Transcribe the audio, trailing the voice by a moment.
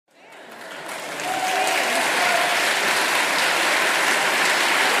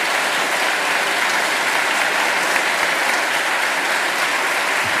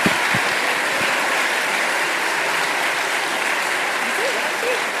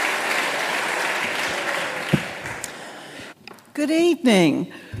Good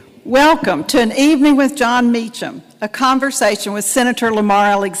evening. Welcome to An Evening with Jon Meacham, a conversation with Senator Lamar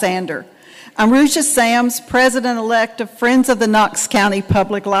Alexander. I'm Ruja Sams, President-elect of Friends of the Knox County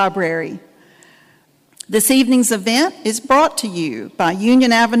Public Library. This evening's event is brought to you by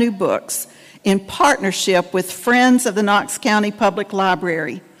Union Avenue Books in partnership with Friends of the Knox County Public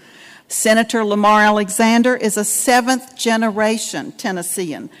Library. Senator Lamar Alexander is a seventh-generation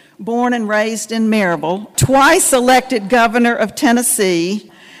Tennessean, born and raised in Maryville, twice elected governor of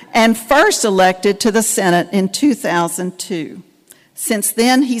Tennessee, and first elected to the Senate in 2002. Since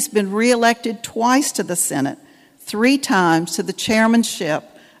then, he's been reelected twice to the Senate, 3 times to the chairmanship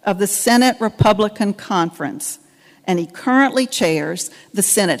of the Senate Republican Conference, and he currently chairs the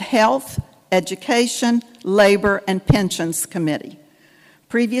Senate Health, Education, Labor, and Pensions Committee.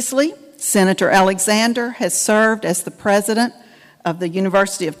 Previously, Senator Alexander has served as the president of the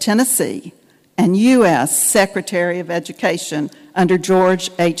University of Tennessee and U.S. Secretary of Education under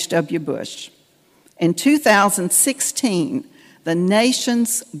George H.W. Bush. In 2016, the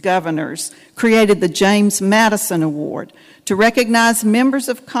nation's governors created the James Madison Award to recognize members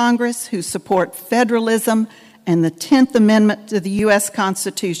of Congress who support federalism and the 10th Amendment to the U.S.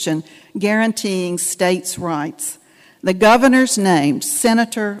 Constitution guaranteeing states' rights. The governors named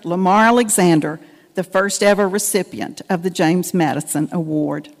Senator Lamar Alexander the first ever recipient of the James Madison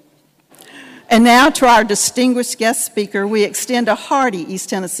Award. And now to our distinguished guest speaker, we extend a hearty East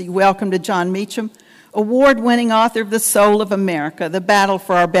Tennessee welcome to Jon Meacham, award-winning author of The Soul of America, The Battle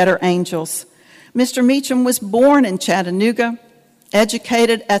for Our Better Angels. Mr. Meacham was born in Chattanooga,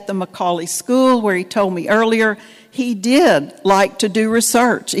 educated at the Macaulay School, where he told me earlier he did like to do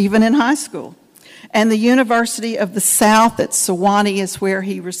research, even in high school. And the University of the South at Sewanee is where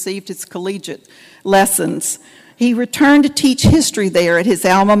he received his collegiate lessons. He returned to teach history there at his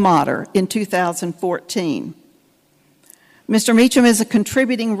alma mater in 2014. Mr. Meacham is a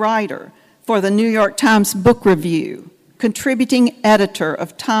contributing writer for the New York Times Book Review, contributing editor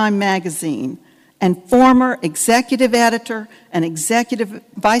of Time magazine, and former executive editor and executive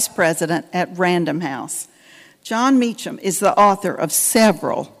vice president at Random House. Jon Meacham is the author of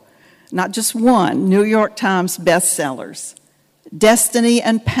several, not just one, New York Times bestsellers: Destiny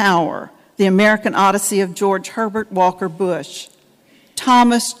and Power, The American Odyssey of George Herbert Walker Bush;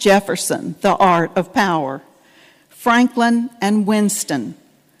 Thomas Jefferson, The Art of Power; Franklin and Winston,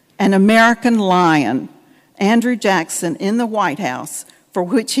 An American Lion, Andrew Jackson in the White House, for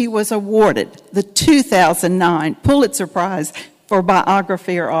which he was awarded the 2009 Pulitzer Prize for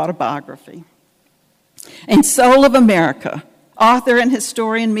biography or autobiography. And Soul of America, author and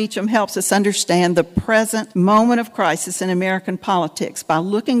historian Meacham helps us understand the present moment of crisis in American politics by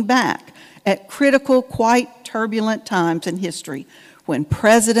looking back at critical, quite turbulent times in history when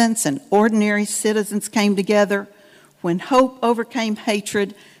presidents and ordinary citizens came together, when hope overcame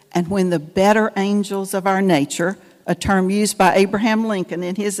hatred, and when the better angels of our nature, a term used by Abraham Lincoln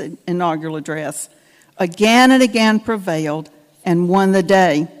in his inaugural address, again and again prevailed and won the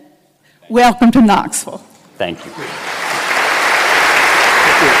day. Welcome to Knoxville. Thank you.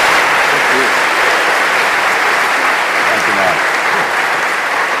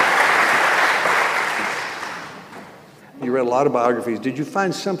 You read a lot of biographies. Did you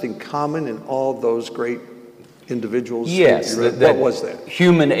find something common in all those great individuals? Yes. What was that?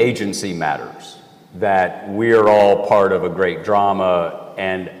 Human agency matters, that we're all part of a great drama,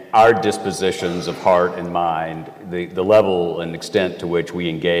 and our dispositions of heart and mind, the level and extent to which we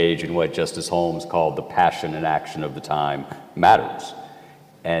engage in what Justice Holmes called the passion and action of the time matters.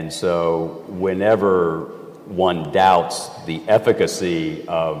 And so whenever one doubts the efficacy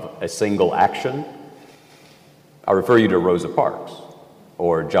of a single action, I refer you to Rosa Parks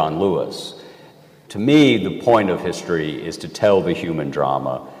or John Lewis. To me, the point of history is to tell the human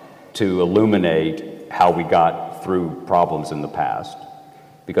drama, to illuminate how we got through problems in the past.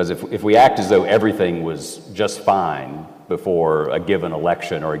 Because if we act as though everything was just fine before a given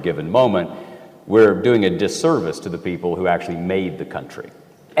election or a given moment, we're doing a disservice to the people who actually made the country.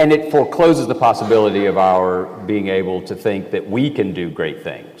 And it forecloses the possibility of our being able to think that we can do great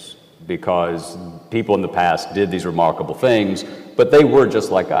things, because people in the past did these remarkable things, but they were just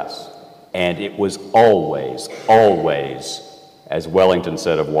like us. And it was always, as Wellington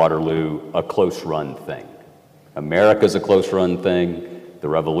said of Waterloo, a close-run thing. America's a close-run thing. The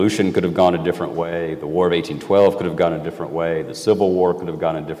Revolution could have gone a different way. The War of 1812 could have gone a different way. The Civil War could have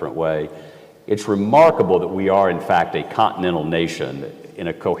gone a different way. It's remarkable that we are, in fact, a continental nation in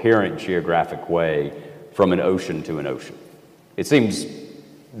a coherent geographic way from an ocean to an ocean. It seems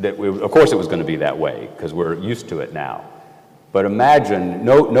that, of course, it was going to be that way because we're used to it now. But imagine,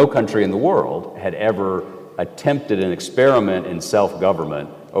 no country in the world had ever attempted an experiment in self-government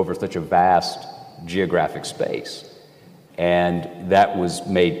over such a vast geographic space. And that was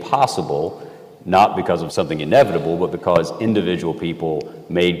made possible not because of something inevitable, but because individual people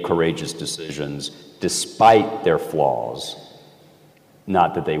made courageous decisions despite their flaws,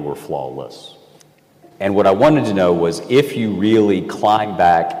 not that they were flawless. And what I wanted to know was, if you really climb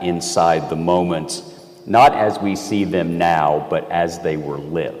back inside the moments, not as we see them now, but as they were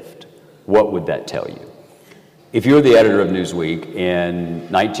lived, what would that tell you? If you were the editor of Newsweek in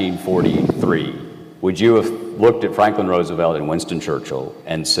 1943, would you have looked at Franklin Roosevelt and Winston Churchill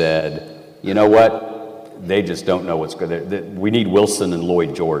and said, you know what, they just don't know what's good, we need Wilson and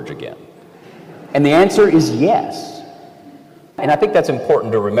Lloyd George again? And the answer is yes. And I think that's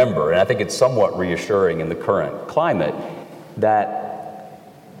important to remember, and I think it's somewhat reassuring in the current climate that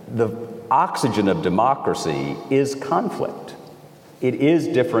the oxygen of democracy is conflict. It is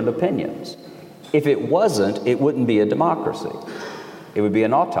different opinions. If it wasn't, it wouldn't be a democracy. It would be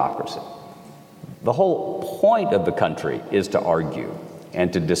an autocracy. The whole point of the country is to argue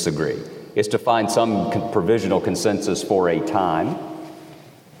and to disagree. It's to find some provisional consensus for a time,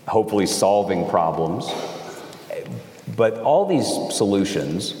 hopefully solving problems. But all these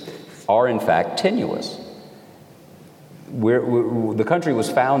solutions are, in fact, tenuous. The country was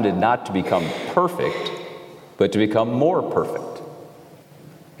founded not to become perfect, but to become more perfect.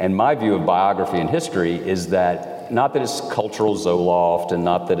 And my view of biography and history is that, not that it's cultural Zoloft and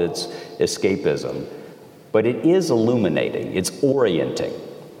not that it's escapism, but it is illuminating, it's orienting.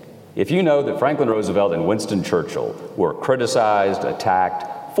 If you know that Franklin Roosevelt and Winston Churchill were criticized,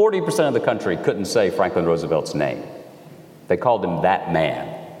 attacked, 40% of the country couldn't say Franklin Roosevelt's name. They called him that man.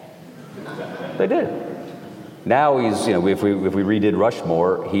 They did. Now he's, if we redid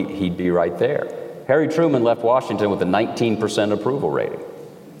Rushmore, he'd be right there. Harry Truman left Washington with a 19% approval rating.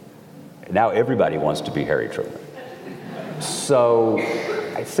 Now everybody wants to be Harry Truman. So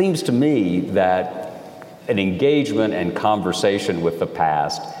it seems to me that an engagement and conversation with the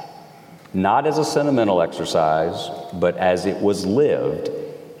past, not as a sentimental exercise, but as it was lived,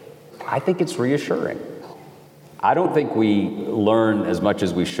 I think it's reassuring. I don't think we learn as much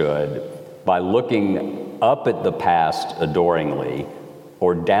as we should by looking up at the past adoringly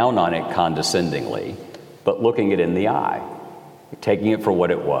or down on it condescendingly, but looking it in the eye, taking it for what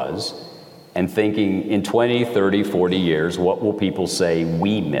it was, and thinking in 20, 30, 40 years, what will people say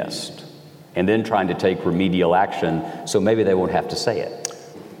we missed? And then trying to take remedial action so maybe they won't have to say it.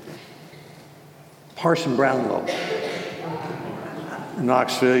 Parson Brownlow,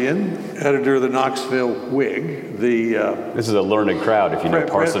 Knoxvillian, editor of the Knoxville Whig, this is a learned crowd if you know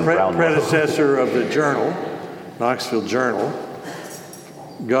Parson Brownlow. Predecessor of the Journal, Knoxville Journal,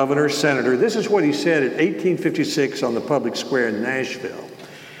 governor, senator. This is what he said in 1856 on the public square in Nashville.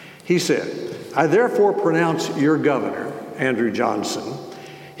 He said, I therefore pronounce your governor, Andrew Johnson,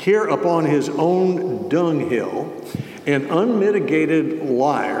 here upon his own dunghill, an unmitigated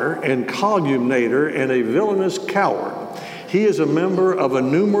liar and calumniator and a villainous coward. He is a member of a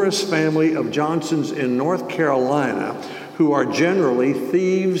numerous family of Johnsons in North Carolina who are generally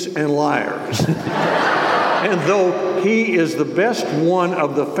thieves and liars. And though he is the best one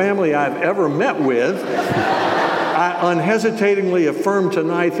of the family I've ever met with, I unhesitatingly affirm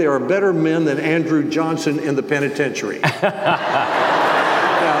tonight they are better men than Andrew Johnson in the penitentiary. Now,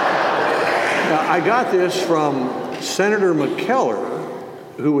 I got this from Senator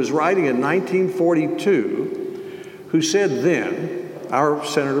McKellar, who was writing in 1942, who said then, our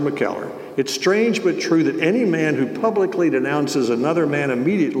Senator McKellar, it's strange but true that any man who publicly denounces another man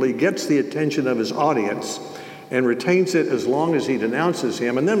immediately gets the attention of his audience and retains it as long as he denounces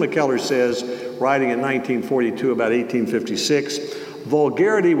him. And then McKellar says, writing in 1942 about 1856,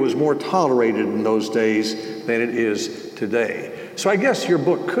 vulgarity was more tolerated in those days than it is today. So I guess your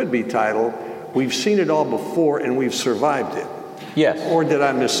book could be titled, We've Seen It All Before and We've Survived It. Yes. Or did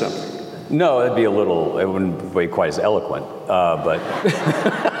I miss something? No, it wouldn't be quite as eloquent, but...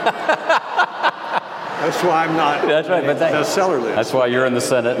 That's why I'm not that's right, but the seller list. That's why you're in the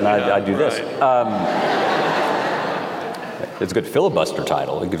Senate and I do this. It's a good filibuster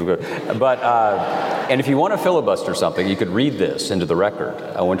title. But, and if you want to filibuster something, you could read this into the record.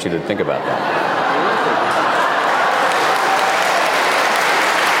 I want you to think about that.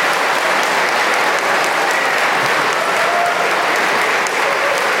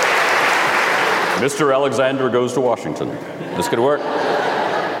 Mr. Alexander goes to Washington. This could work.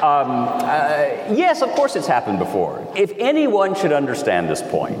 Yes, of course it's happened before. If anyone should understand this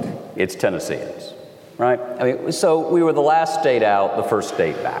point, it's Tennesseans, right? I mean, so we were the last state out, the first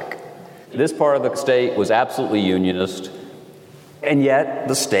state back. This part of the state was absolutely unionist, and yet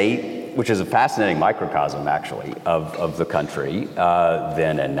the state which is a fascinating microcosm, actually, of the country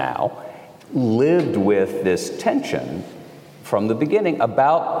then and now, lived with this tension from the beginning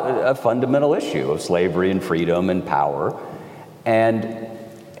about a fundamental issue of slavery and freedom and power. And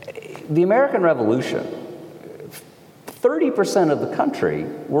the American Revolution, 30% of the country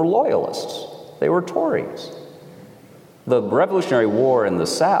were loyalists. They were Tories. The Revolutionary War in the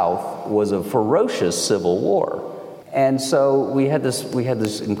South was a ferocious civil war. And so we had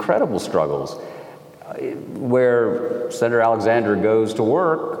this incredible struggles where Senator Alexander goes to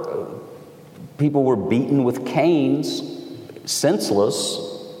work. People were beaten with canes, senseless,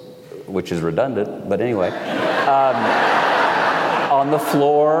 which is redundant, but anyway, on the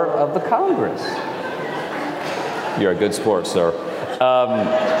floor of the Congress. You're a good sport, sir.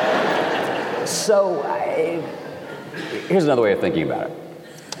 Here's another way of thinking about it.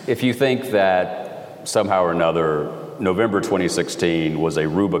 If you think that somehow or another November 2016 was a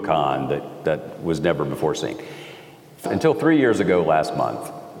Rubicon that was never before seen. Until 3 years ago last month,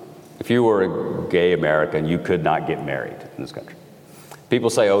 if you were a gay American, you could not get married in this country. People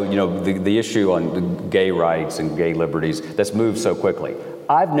say, oh, the issue on gay rights and gay liberties, that's moved so quickly.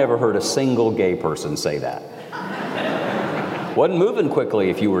 I've never heard a single gay person say that. Wasn't moving quickly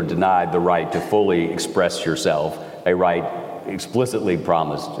if you were denied the right to fully express yourself, a right explicitly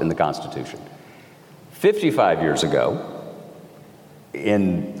promised in the Constitution. 55 years ago,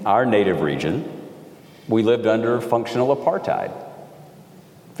 in our native region, we lived under functional apartheid.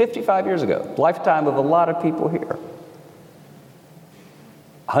 55 years ago, lifetime of a lot of people here.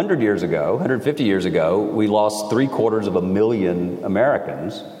 100 years ago, 150 years ago, we lost 750,000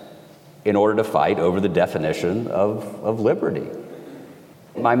 Americans in order to fight over the definition of liberty.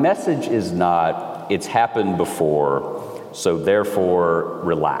 My message is not, it's happened before, so therefore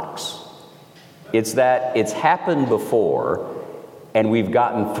relax. It's that it's happened before, and we've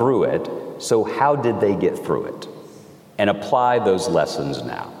gotten through it, so how did they get through it? And apply those lessons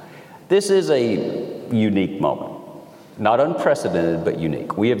now. This is a unique moment. Not unprecedented, but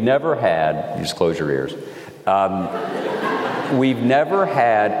unique. We have never had, just close your ears, we've never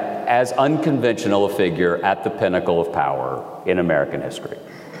had as unconventional a figure at the pinnacle of power in American history.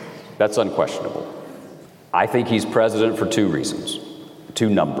 That's unquestionable. I think he's president for two reasons, two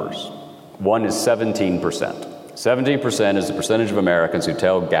numbers. One is 17%. 17% is the percentage of Americans who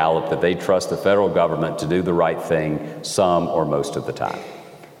tell Gallup that they trust the federal government to do the right thing some or most of the time.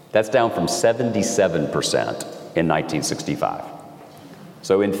 That's down from 77% in 1965.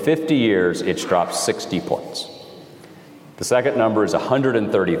 So in 50 years, it's dropped 60 points. The second number is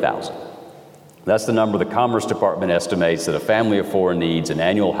 130,000. That's the number the Commerce Department estimates that a family of four needs an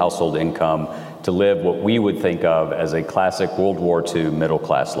annual household income to live what we would think of as a classic World War II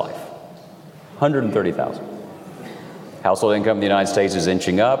middle-class life. 130,000. Household income in the United States is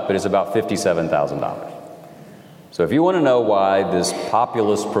inching up, but it's about $57,000. So if you want to know why this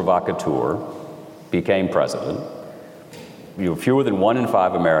populist provocateur became president, fewer than 1 in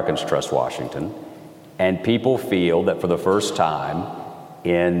 5 Americans trust Washington, and people feel that for the first time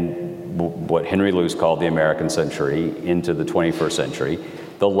in what Henry Luce called the American century into the 21st century,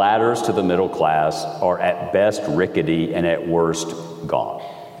 the ladders to the middle class are at best rickety and at worst gone.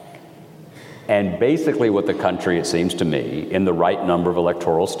 And basically what the country, it seems to me, in the right number of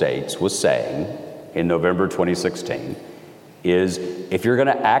electoral states was saying in November 2016 is, if you're going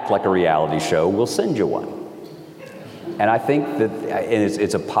to act like a reality show, we'll send you one. And I think that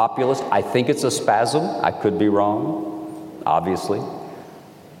it's a populist. I think it's a spasm. I could be wrong, obviously.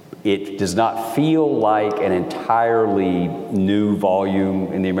 It does not feel like an entirely new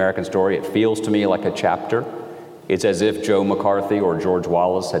volume in the American story. It feels to me like a chapter. It's as if Joe McCarthy or George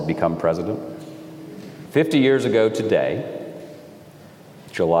Wallace had become president. 50 years ago today,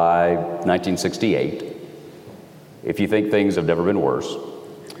 July 1968, if you think things have never been worse,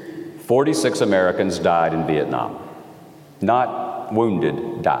 46 Americans died in Vietnam. Not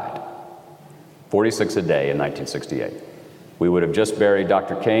wounded, died. 46 a day in 1968. We would have just buried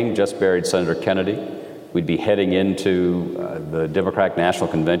Dr. King, just buried Senator Kennedy. We'd be heading into the Democratic National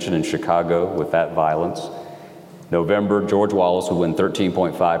Convention in Chicago with that violence. November, George Wallace would win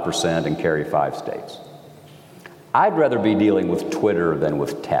 13.5% and carry 5 states. I'd rather be dealing with Twitter than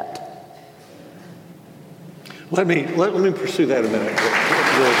with TET. Let me pursue that a minute.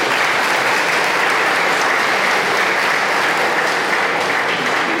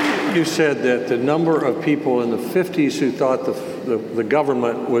 You said that the number of people in the 50s who thought the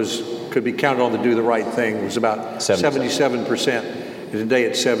government could be counted on to do the right thing was about 77%, and today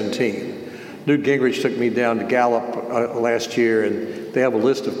it's 17%. Newt Gingrich took me down to Gallup last year, and they have a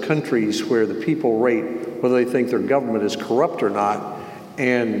list of countries where the people rate whether they think their government is corrupt or not,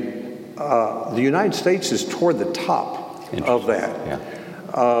 and The United States is toward the top of that.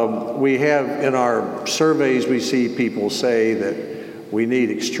 Yeah. We have, in our surveys, we see people say that we need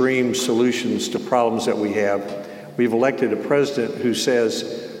extreme solutions to problems that we have. We've elected a president who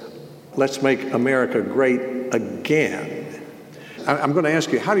says, let's make America great again. I'm going to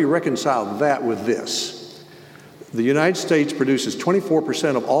ask you, how do you reconcile that with this? The United States produces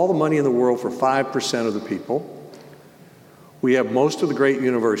 24% of all the money in the world for 5% of the people. We have most of the great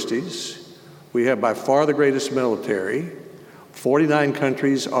universities. We have by far the greatest military. 49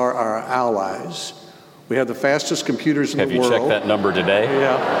 countries are our allies. We have the fastest computers in the world. Have you checked that number today?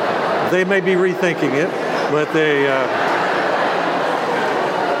 Yeah. They may be rethinking it, but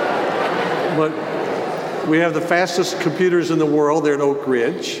but we have the fastest computers in the world. They're in Oak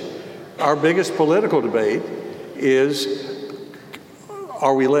Ridge. Our biggest political debate is,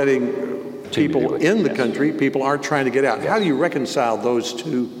 are we letting people in the country? People aren't trying to get out. How do you reconcile those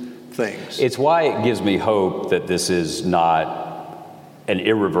two things? It's why it gives me hope that this is not an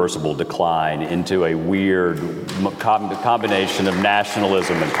irreversible decline into a weird combination of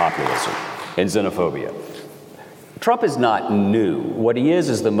nationalism and populism and xenophobia. Trump is not new. What he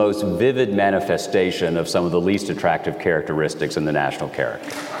is the most vivid manifestation of some of the least attractive characteristics in the national character.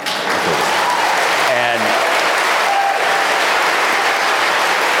 And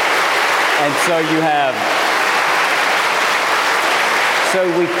so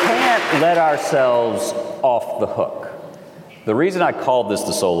we can't let ourselves off the hook. The reason I called this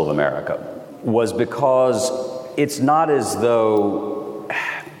the soul of America was because it's not as though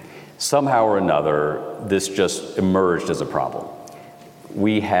somehow or another this just emerged as a problem.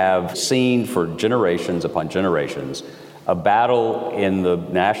 We have seen for generations upon generations a battle in the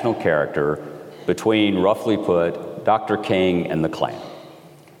national character between, roughly put, Dr. King and the Klan.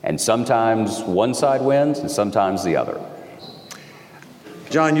 And sometimes one side wins and sometimes the other.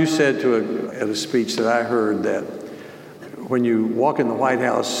 John, you said at a speech that I heard that when you walk in the White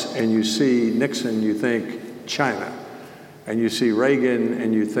House and you see Nixon, you think China. And you see Reagan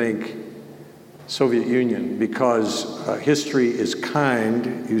and you think Soviet Union, because history is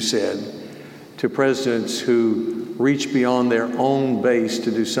kind, you said, to presidents who reach beyond their own base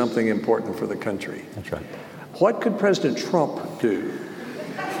to do something important for the country. That's right. What could President Trump do?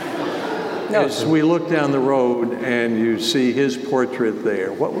 As we look down the road and you see his portrait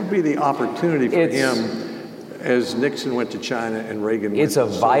there, what would be the opportunity for him as Nixon went to China and Reagan went to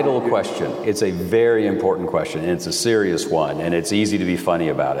Soviet Union? It's a vital question. It's a very important question, and it's a serious one, and it's easy to be funny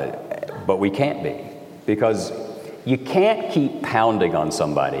about it, but we can't be, because you can't keep pounding on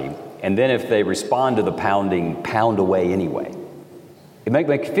somebody, and then if they respond to the pounding, pound away anyway. It may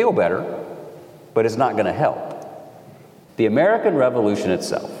make you feel better, but it's not going to help. The American Revolution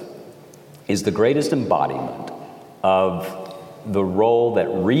itself is the greatest embodiment of the role that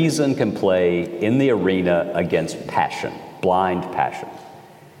reason can play in the arena against passion, blind passion.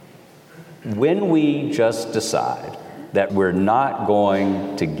 When we just decide that we're not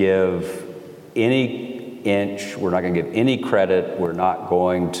going to give any inch, we're not going to give any credit, we're not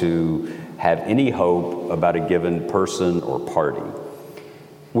going to have any hope about a given person or party,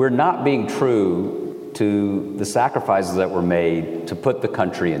 we're not being true to the sacrifices that were made to put the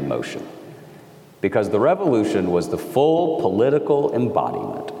country in motion. Because the revolution was the full political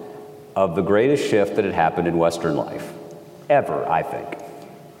embodiment of the greatest shift that had happened in Western life, ever, I think.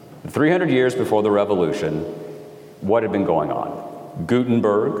 300 years before the revolution, what had been going on?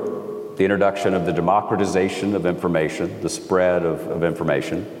 Gutenberg, the introduction of the democratization of information, the spread of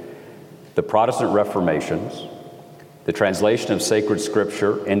information, the Protestant Reformations, the translation of sacred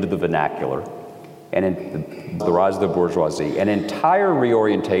scripture into the vernacular, and in the rise of the bourgeoisie, an entire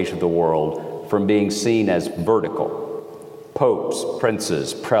reorientation of the world from being seen as vertical, popes,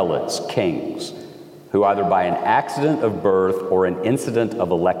 princes, prelates, kings, who either by an accident of birth or an incident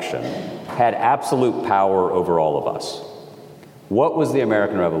of election had absolute power over all of us. What was the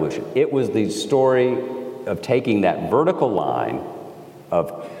American Revolution? It was the story of taking that vertical line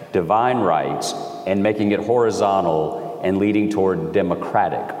of divine rights and making it horizontal and leading toward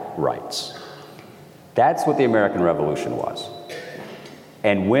democratic rights. That's what the American Revolution was.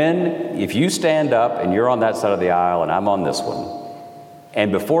 And if you stand up and you're on that side of the aisle and I'm on this one,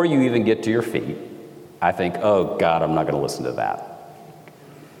 and before you even get to your feet, I think, oh God, I'm not going to listen to that,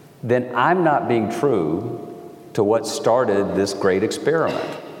 then I'm not being true to what started this great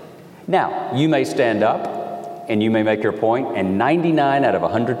experiment. Now, you may stand up and you may make your point, and 99 out of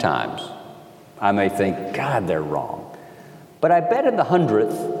 100 times, I may think, God, they're wrong. But I bet in the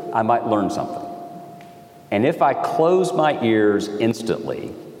 100th, I might learn something. And if I close my ears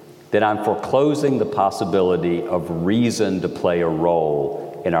instantly, then I'm foreclosing the possibility of reason to play a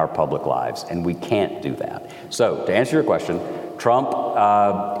role in our public lives, and we can't do that. So, to answer your question, Trump,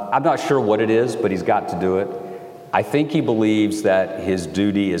 I'm not sure what it is, but he's got to do it. I think he believes that his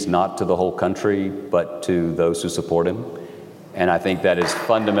duty is not to the whole country, but to those who support him, and I think that is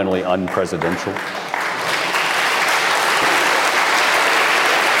fundamentally unpresidential.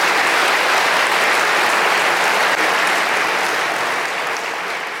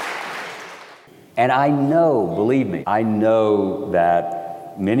 And I know, believe me, I know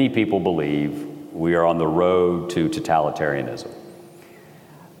that many people believe we are on the road to totalitarianism.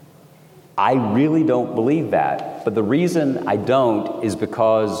 I really don't believe that, but the reason I don't is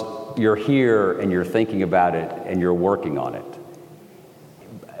because you're here and you're thinking about it and you're working on it.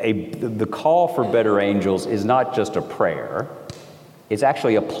 The call for Better Angels is not just a prayer, it's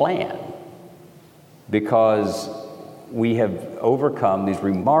actually a plan, because we have overcome these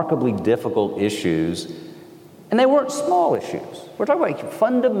remarkably difficult issues, and they weren't small issues. We're talking about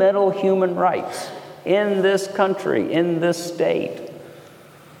fundamental human rights in this country, in this state.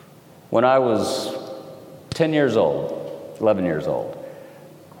 When I was 10 years old, 11 years old,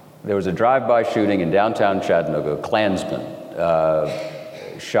 there was a drive-by shooting in downtown Chattanooga. A Klansman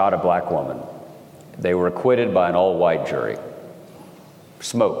shot a black woman. They were acquitted by an all-white jury.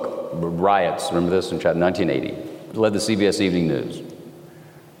 Smoke, riots, remember this in Chattanooga, 1980. Led the CBS Evening News.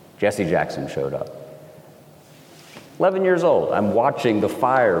 Jesse Jackson showed up. 11 years old, I'm watching the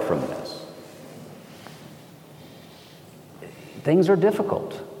fire from this. Things are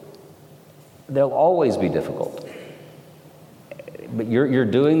difficult. They'll always be difficult. But you're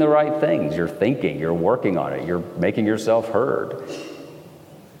doing the right things. You're thinking, you're working on it, you're making yourself heard.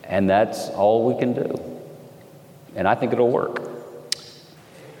 And that's all we can do. And I think it'll work.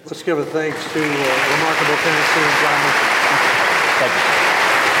 Let's give a thanks to remarkable Tennessean John Mitchell. Thank you.